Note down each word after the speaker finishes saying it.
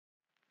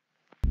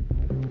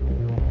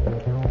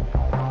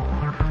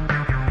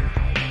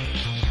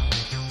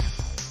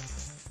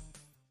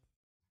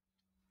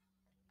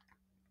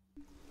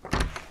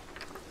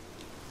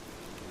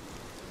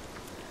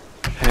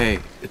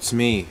It's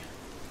me.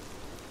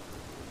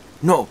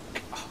 No!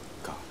 Oh,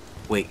 God.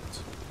 Wait.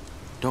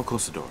 Don't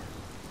close the door.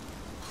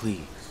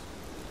 Please.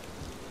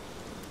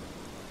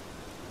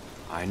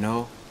 I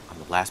know I'm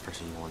the last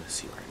person you want to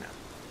see right now,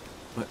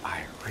 but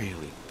I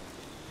really,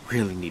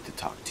 really need to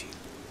talk to you.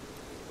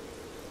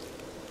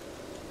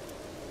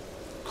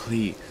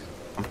 Please.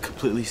 I'm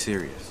completely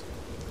serious.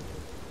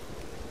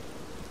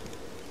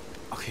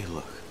 Okay,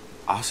 look.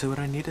 I'll say what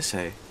I need to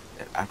say,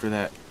 and after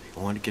that, if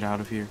you want to get out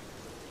of here,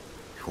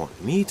 if you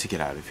want me to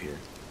get out of here,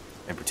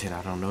 and pretend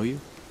I don't know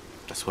you,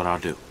 that's what I'll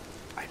do.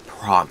 I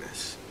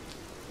promise.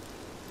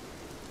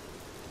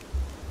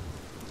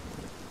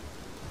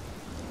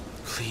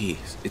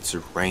 Please, it's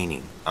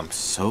raining. I'm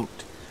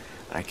soaked,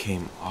 and I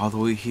came all the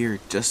way here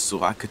just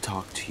so I could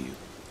talk to you.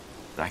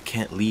 And I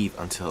can't leave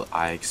until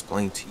I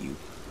explain to you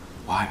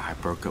why I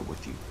broke up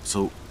with you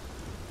so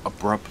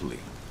abruptly.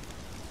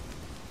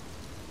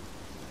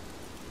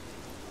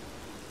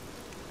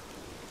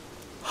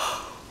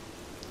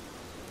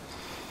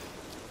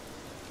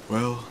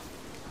 Well,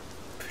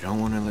 if you don't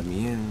want to let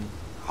me in,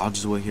 I'll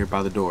just wait here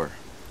by the door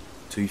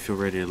till you feel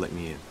ready to let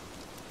me in.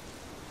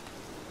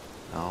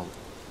 I'll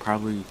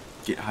probably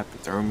get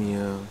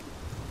hypothermia,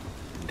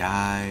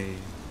 die,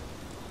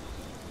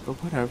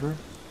 but whatever.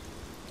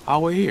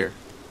 I'll wait here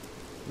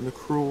in the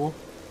cruel,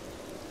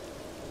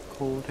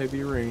 cold,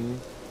 heavy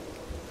rain,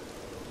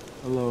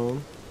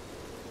 alone.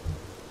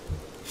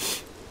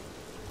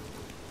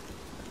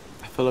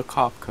 I feel a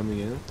cough coming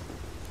in.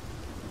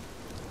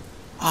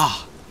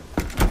 Ah,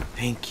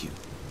 thank you.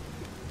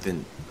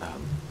 Then,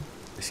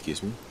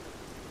 excuse me.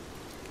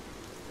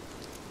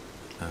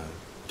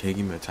 Can you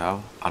give me a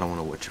towel? I don't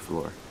want to wet your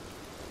floor.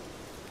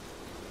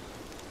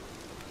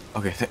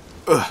 Okay,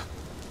 ugh.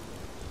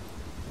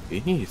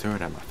 You need to throw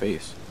it at my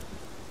face.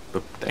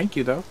 But thank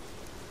you, though.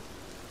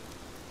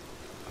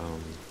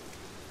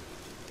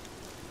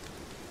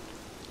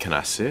 Can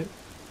I sit?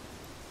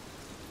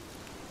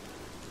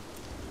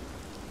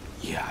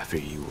 Yeah, I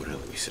figured you wouldn't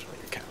let me sit on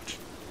your couch.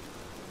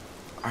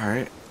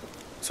 Alright.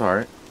 It's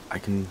alright. I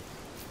can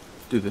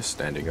do this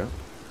standing up.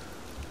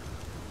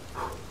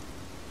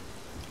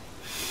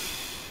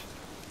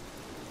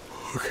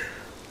 Okay.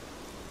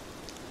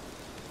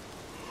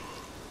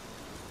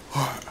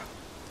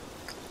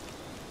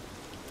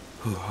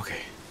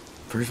 Okay.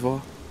 First of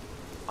all,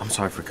 I'm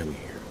sorry for coming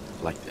here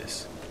like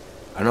this.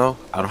 I know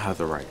I don't have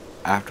the right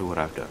after what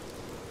I've done,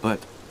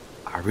 but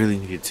I really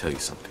need to tell you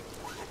something.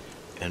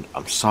 And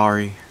I'm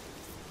sorry,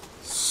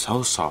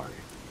 so sorry.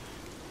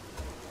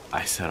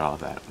 I said all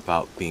that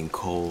about being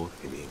cold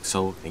and being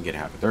soaked and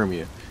getting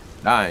hypothermia,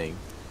 dying.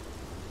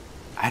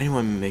 I didn't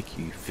want to make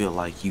you feel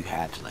like you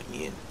had to let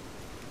me in.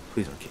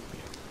 Please don't kick me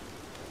out.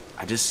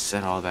 I just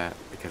said all that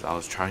because I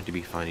was trying to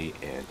be funny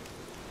and...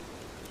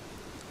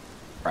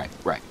 Right.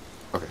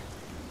 Okay.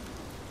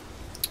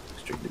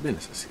 Straight to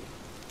business, I see.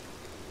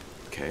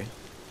 Okay.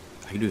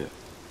 I can do that.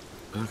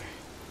 Okay.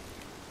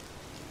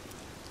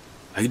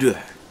 I can do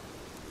that.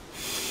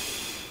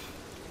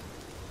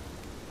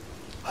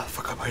 I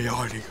forgot my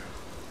yawning.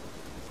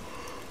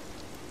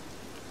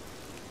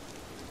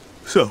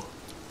 So,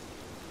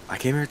 I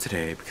came here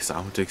today because I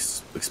want to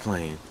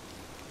explain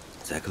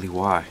exactly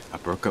why I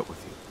broke up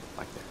with you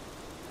like that.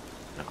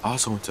 And I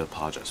also want to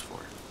apologize for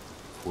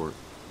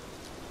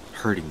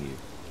hurting you.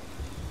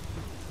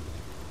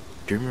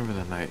 Do you remember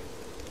the night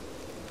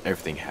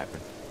everything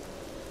happened?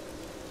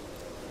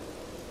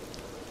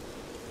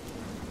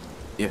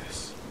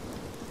 Yes.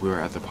 We were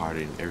at the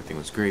party and everything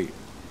was great.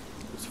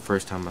 It was the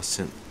first time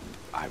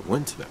I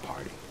went to that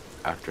party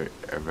after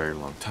a very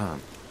long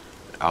time.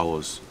 I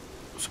was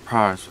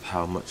surprised with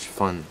how much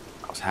fun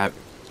I was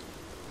having.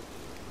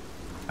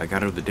 I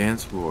got out of the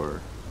dance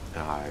floor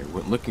and I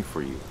went looking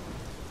for you.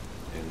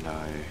 And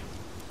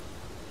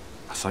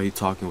I saw you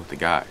talking with a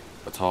guy,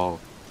 a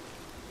tall,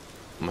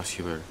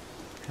 muscular,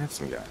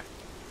 handsome guy.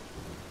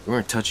 You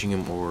weren't touching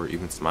him or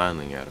even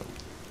smiling at him,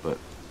 but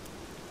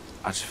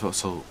I just felt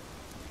so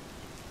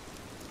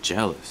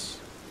jealous,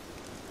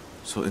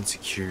 so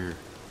insecure,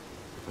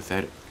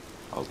 pathetic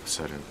all of a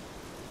sudden.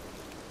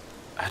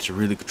 I had to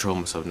really control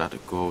myself not to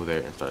go over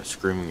there and start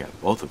screaming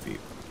at both of you.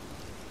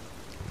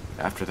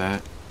 After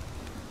that,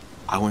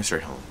 I went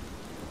straight home,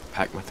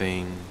 packed my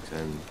things,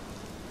 and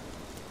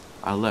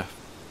I left.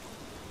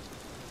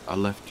 I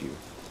left you,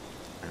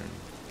 and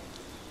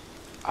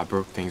I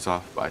broke things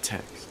off by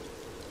text,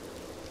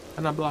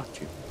 and I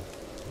blocked you.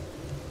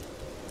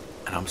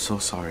 And I'm so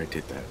sorry I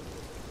did that.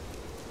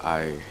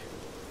 I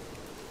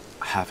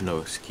have no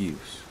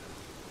excuse.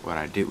 What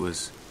I did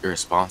was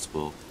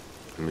irresponsible,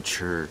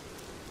 immature,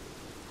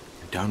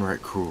 and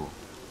downright cruel.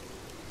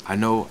 I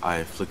know I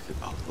inflicted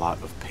a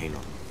lot of pain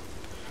on you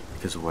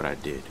because of what I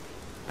did.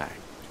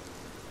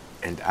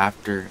 And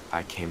after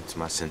I came to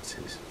my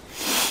senses,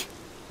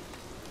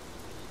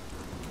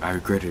 I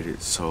regretted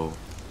it so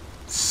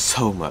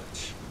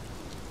much.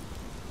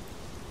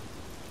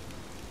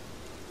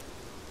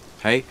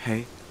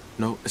 Hey,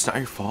 no, it's not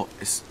your fault.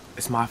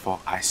 It's my fault,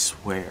 I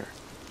swear.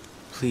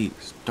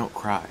 Please, don't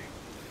cry.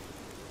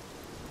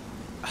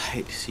 I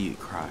hate to see you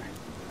cry.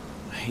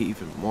 I hate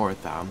even more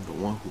that I'm the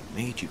one who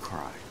made you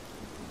cry.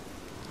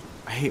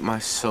 I hate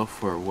myself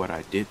for what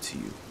I did to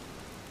you.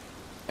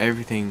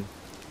 Everything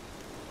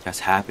that's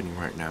happening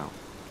right now,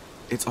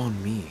 it's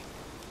on me.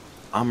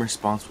 I'm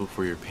responsible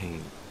for your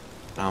pain.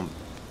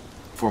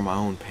 For my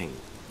own pain.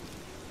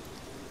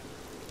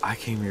 I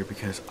came here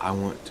because I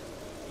want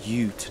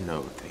you to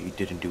know that you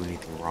didn't do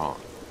anything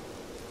wrong.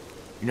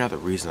 You're not the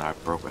reason I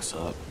broke us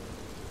up.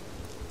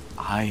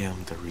 I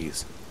am the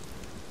reason.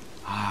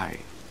 I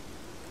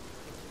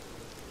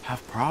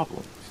have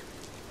problems.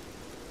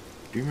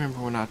 Do you remember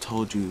when I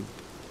told you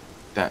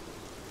that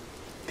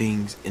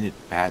things ended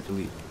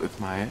badly with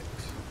my ex?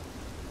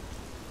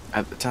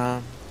 At the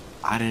time,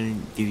 I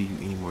didn't give you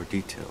any more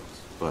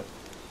details, but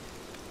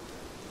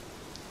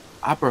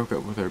I broke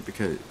up with her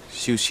because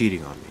she was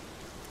cheating on me.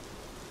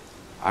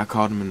 I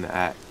caught him in the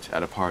act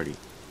at a party.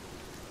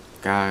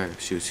 The guy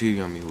she was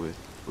cheating on me with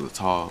was a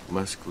tall,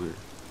 muscular,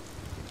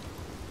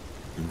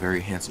 and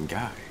very handsome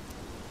guy.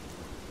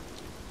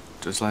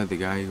 Just like the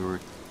guy you were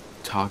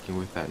talking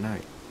with that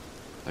night.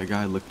 That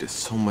guy looked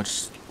so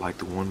much like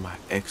the one my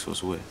ex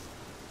was with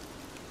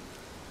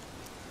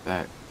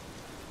that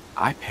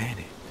I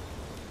panicked.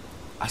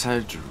 I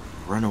decided to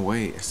run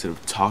away instead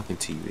of talking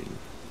to you and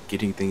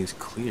getting things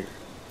clear.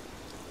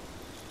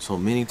 So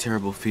many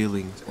terrible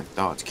feelings and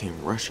thoughts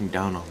came rushing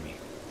down on me.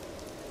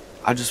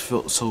 I just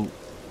felt so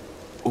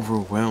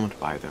overwhelmed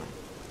by them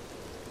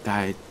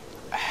that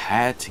I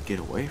had to get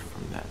away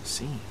from that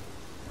scene.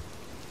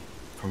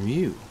 From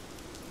you.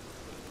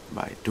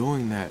 By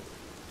doing that,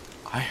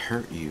 I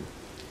hurt you.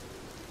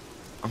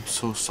 I'm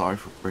so sorry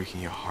for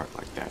breaking your heart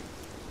like that.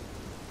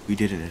 We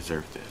didn't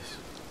deserve this.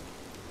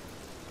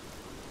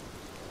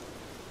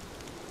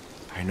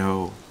 I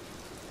know.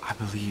 I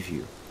believe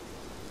you.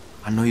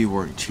 I know you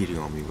weren't cheating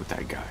on me with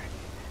that guy.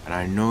 And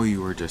I know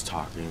you were just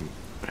talking,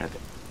 but at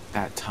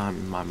that time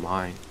in my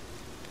mind,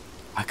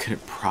 I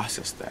couldn't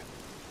process that.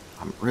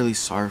 I'm really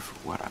sorry for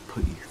what I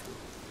put you through.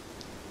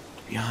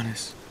 To be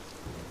honest,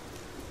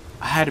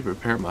 I had to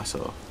prepare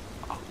myself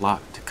a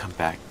lot to come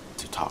back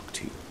to talk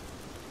to you.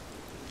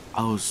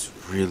 I was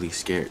really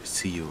scared to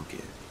see you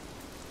again.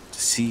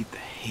 To see the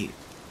hate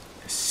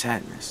and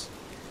sadness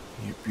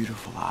in your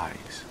beautiful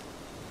eyes.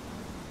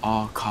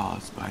 All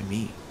caused by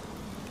me.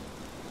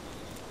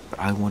 But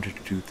I wanted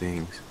to do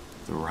things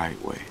the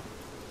right way.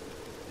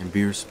 And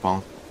be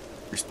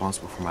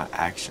responsible for my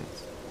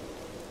actions.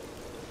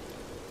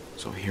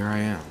 So here I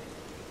am.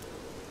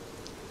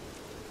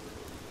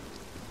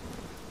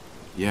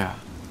 Yeah.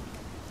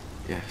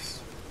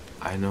 Yes.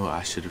 I know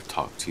I should have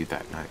talked to you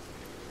that night.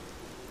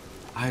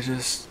 I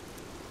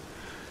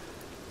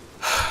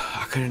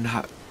could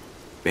not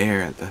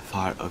bear the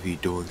thought of you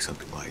doing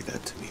something like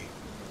that to me.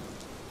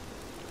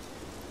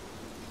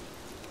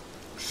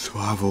 So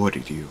I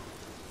avoided you.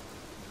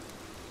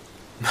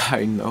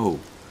 I know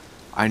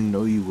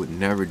you would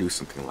never do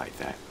something like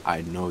that.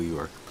 I know you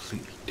are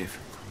completely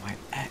different from my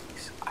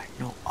ex. I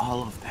know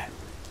all of that.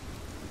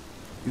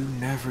 You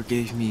never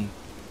gave me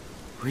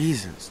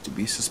reasons to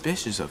be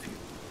suspicious of you.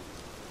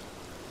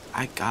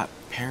 I got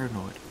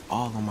paranoid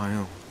all on my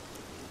own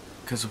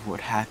because of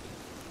what happened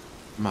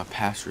in my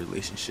past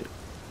relationship.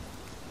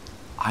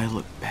 I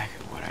look back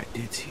at what I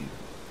did to you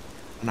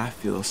and I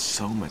feel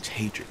so much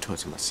hatred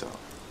towards myself.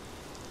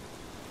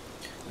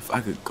 If I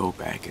could go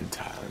back in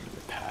time in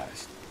the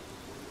past,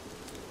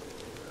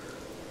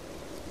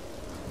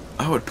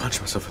 I would punch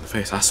myself in the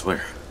face, I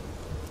swear.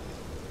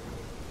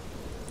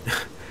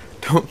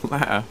 Don't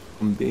laugh,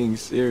 I'm being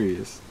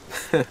serious.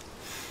 Hey,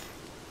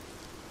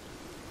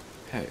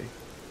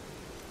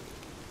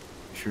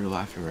 if you're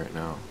laughing right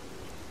now,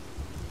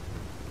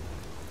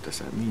 does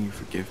that mean you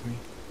forgive me?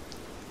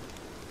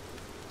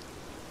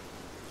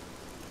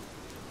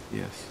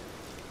 Yes.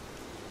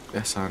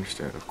 Yes, I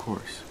understand, of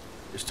course.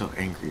 You're still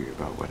angry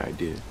about what I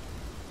did.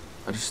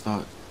 I just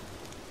thought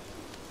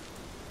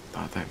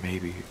that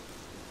maybe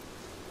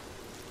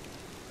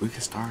we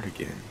could start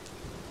again.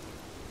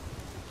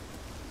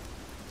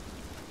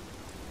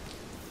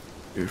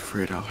 You're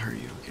afraid I'll hurt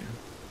you again.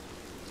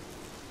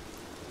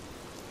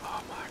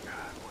 Oh my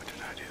god, what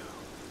did I do?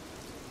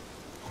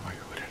 Oh my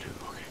god, what did I do?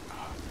 Okay,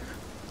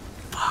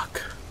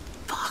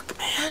 Fuck,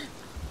 man.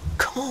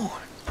 Come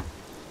on.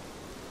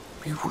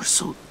 We were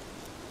so...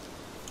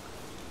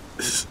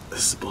 This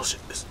is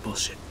bullshit. This is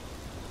bullshit.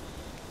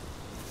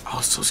 I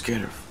was so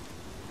scared of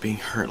being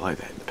hurt like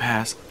that in the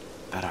past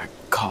that I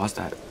caused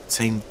that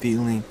same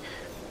feeling.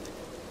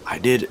 I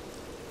did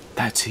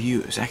that to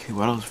you. Exactly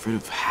what I was afraid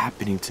of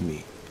happening to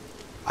me.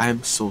 I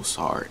am so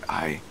sorry.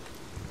 I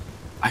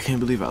can't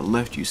believe I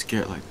left you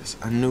scared like this.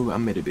 I knew I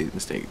made a big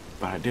mistake,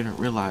 but I didn't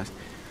realize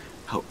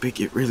how big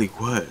it really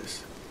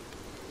was.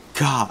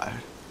 God,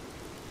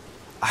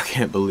 I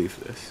can't believe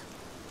this.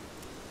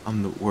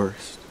 I'm the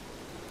worst.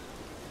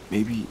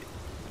 Maybe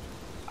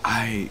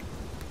I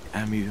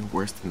am even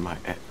worse than my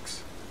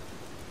ex.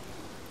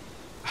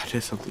 I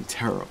did something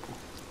terrible.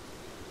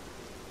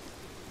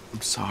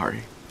 I'm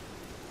sorry.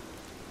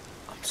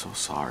 I'm so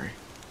sorry.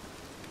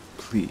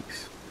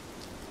 Please.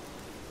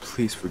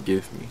 Please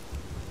forgive me.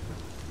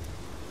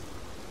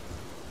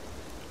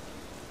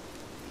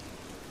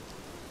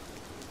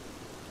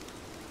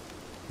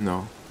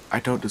 No,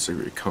 I don't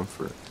deserve your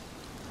comfort.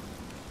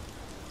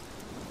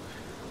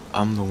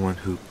 I'm the one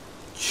who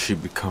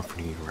should be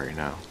comforting you right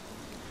now.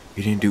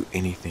 You didn't do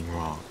anything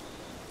wrong.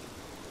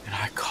 And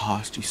I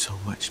caused you so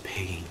much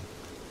pain.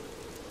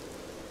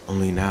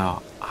 Only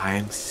now I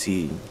am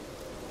seeing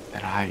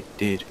that I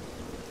did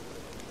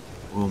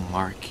will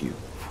mark you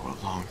for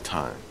a long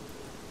time.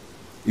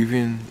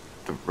 Even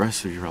the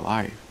rest of your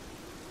life,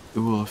 it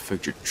will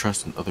affect your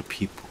trust in other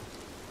people,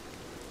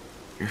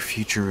 your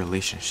future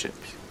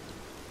relationships.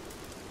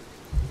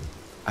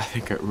 I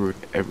think I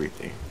ruined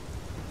everything.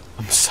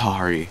 I'm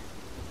sorry.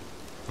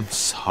 I'm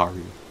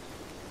sorry.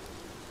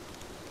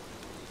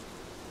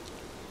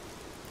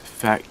 The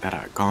fact that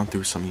I've gone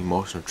through some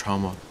emotional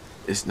trauma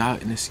is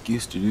not an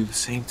excuse to do the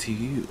same to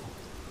you.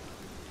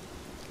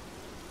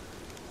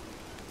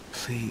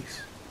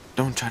 Please,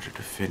 don't try to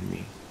defend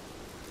me.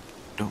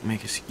 Don't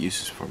make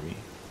excuses for me.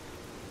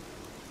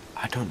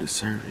 I don't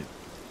deserve it.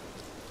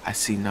 I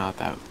see now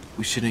that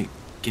we shouldn't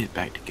get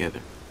back together.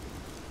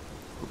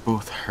 We're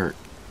both hurt,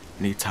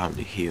 need time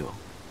to heal.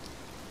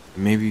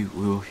 And maybe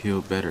we'll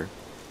heal better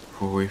if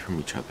we're away from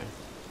each other.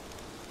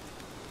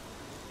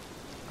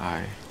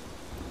 I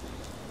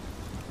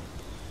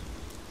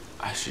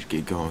should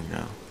get going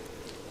now.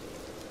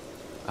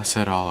 I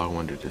said all I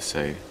wanted to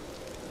say.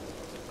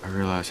 I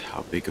realized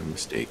how big a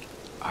mistake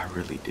I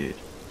really did.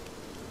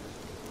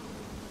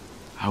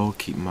 I will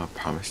keep my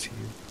promise to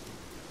you.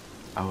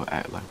 I will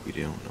act like we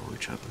don't know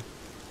each other.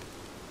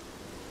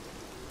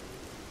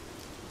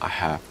 I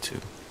have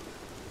to.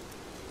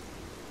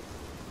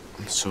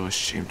 I'm so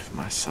ashamed of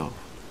myself.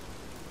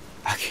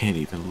 I can't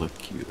even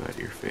look you at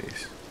your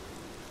face.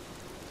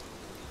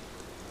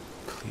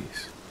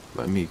 Please,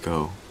 let me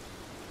go.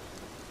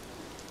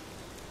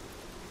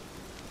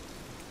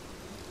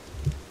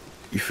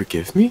 You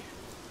forgive me?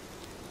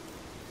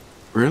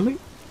 Really?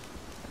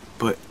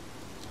 But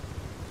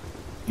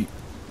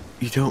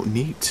you don't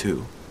need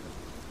to.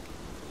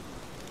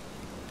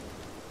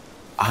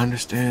 I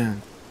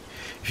understand.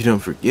 If you don't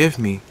forgive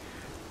me,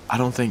 I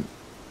don't think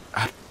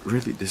I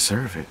really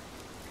deserve it.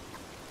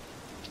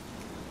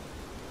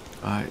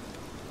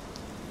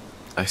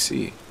 I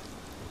see.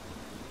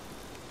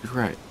 You're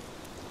right.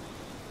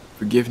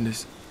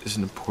 Forgiveness is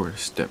an important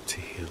step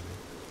to healing.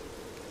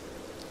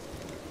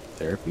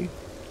 Therapy?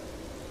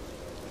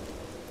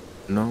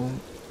 No,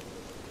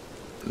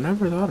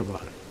 never thought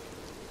about it.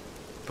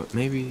 But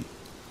maybe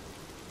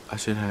I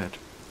should have.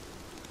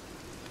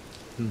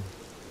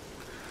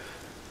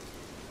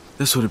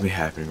 This wouldn't be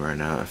happening right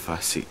now if I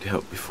seeked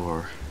help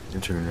before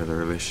entering another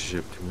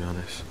relationship, to be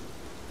honest.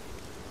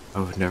 I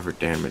would never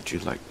damage you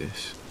like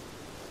this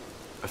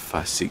if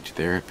I seeked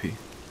therapy.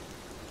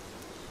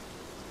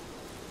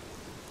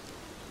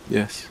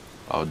 Yes,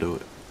 I'll do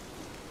it.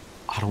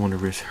 I don't want to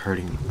risk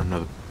hurting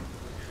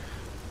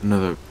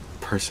another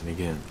person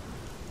again.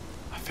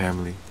 My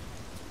family,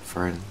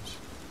 friends,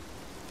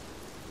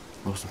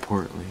 most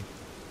importantly,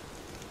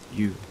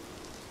 you.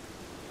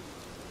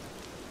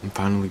 I'm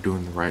finally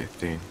doing the right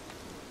thing.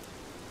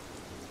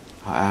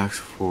 I asked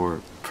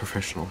for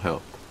professional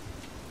help.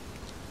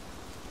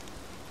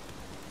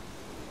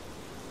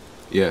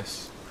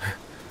 Yes,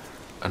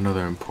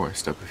 another important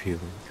step of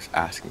healing is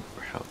asking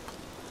for help.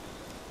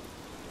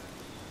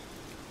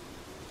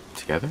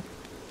 Together?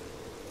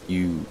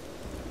 You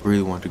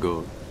really want to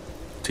go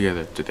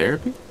together to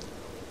therapy?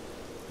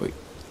 Wait,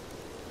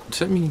 does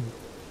that mean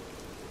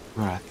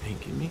what I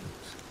think it means?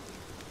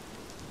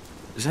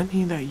 Does that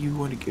mean that you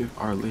want to give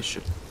our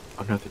relationship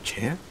another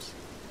chance?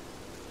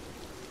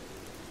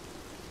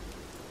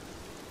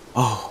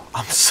 Oh,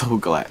 I'm so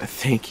glad.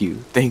 Thank you.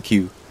 Thank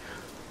you.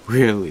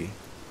 Really.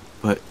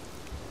 But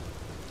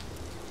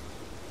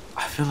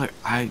I feel like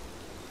I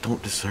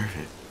don't deserve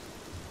it.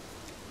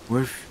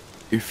 What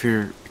if your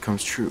fear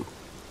becomes true?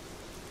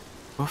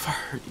 What if I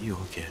hurt you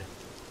again?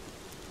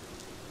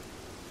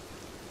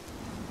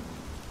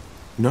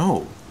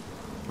 No.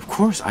 Of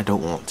course I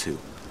don't want to.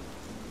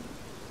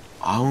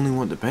 I only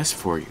want the best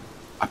for you.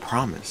 I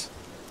promise.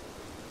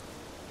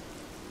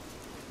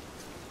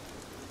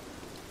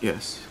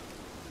 Yes.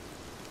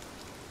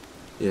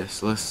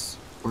 Yes, let's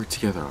work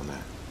together on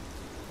that.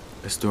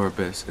 Let's do our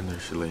best in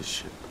this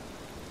relationship.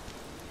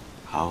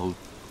 I'll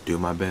do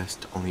my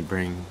best to only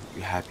bring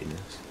you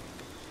happiness.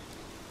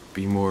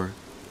 Be more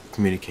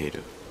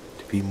communicative.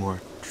 To be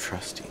more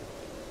trusting.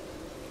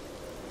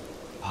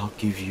 I'll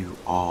give you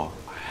all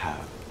I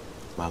have,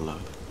 my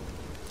love.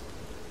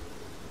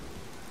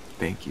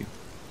 Thank you.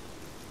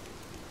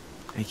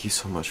 Thank you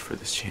so much for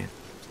this chance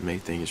to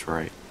make things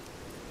right.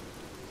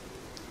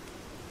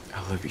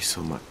 I love you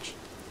so much.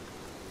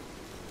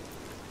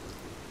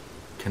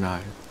 Can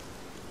I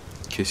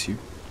kiss you?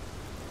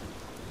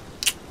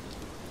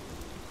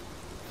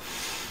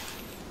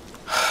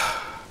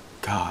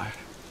 God,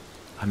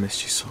 I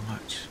missed you so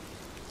much.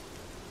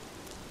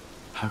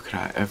 How could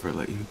I ever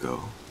let you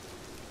go?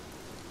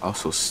 I was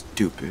so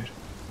stupid.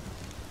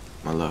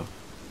 My love,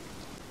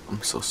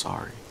 I'm so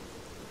sorry.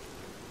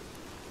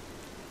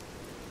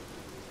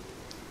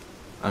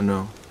 I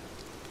know.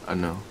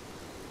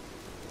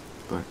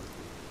 But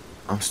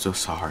I'm still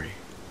sorry.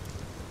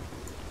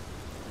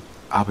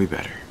 I'll be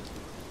better.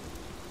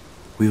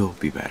 We'll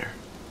be better.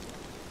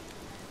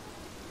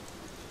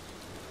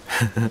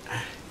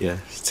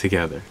 Yes,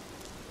 together.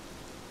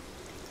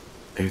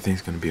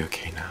 Everything's gonna be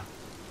okay now.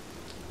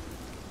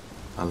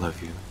 I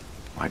love you,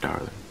 my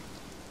darling.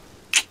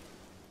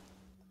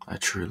 I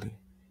truly,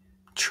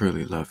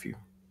 truly love you.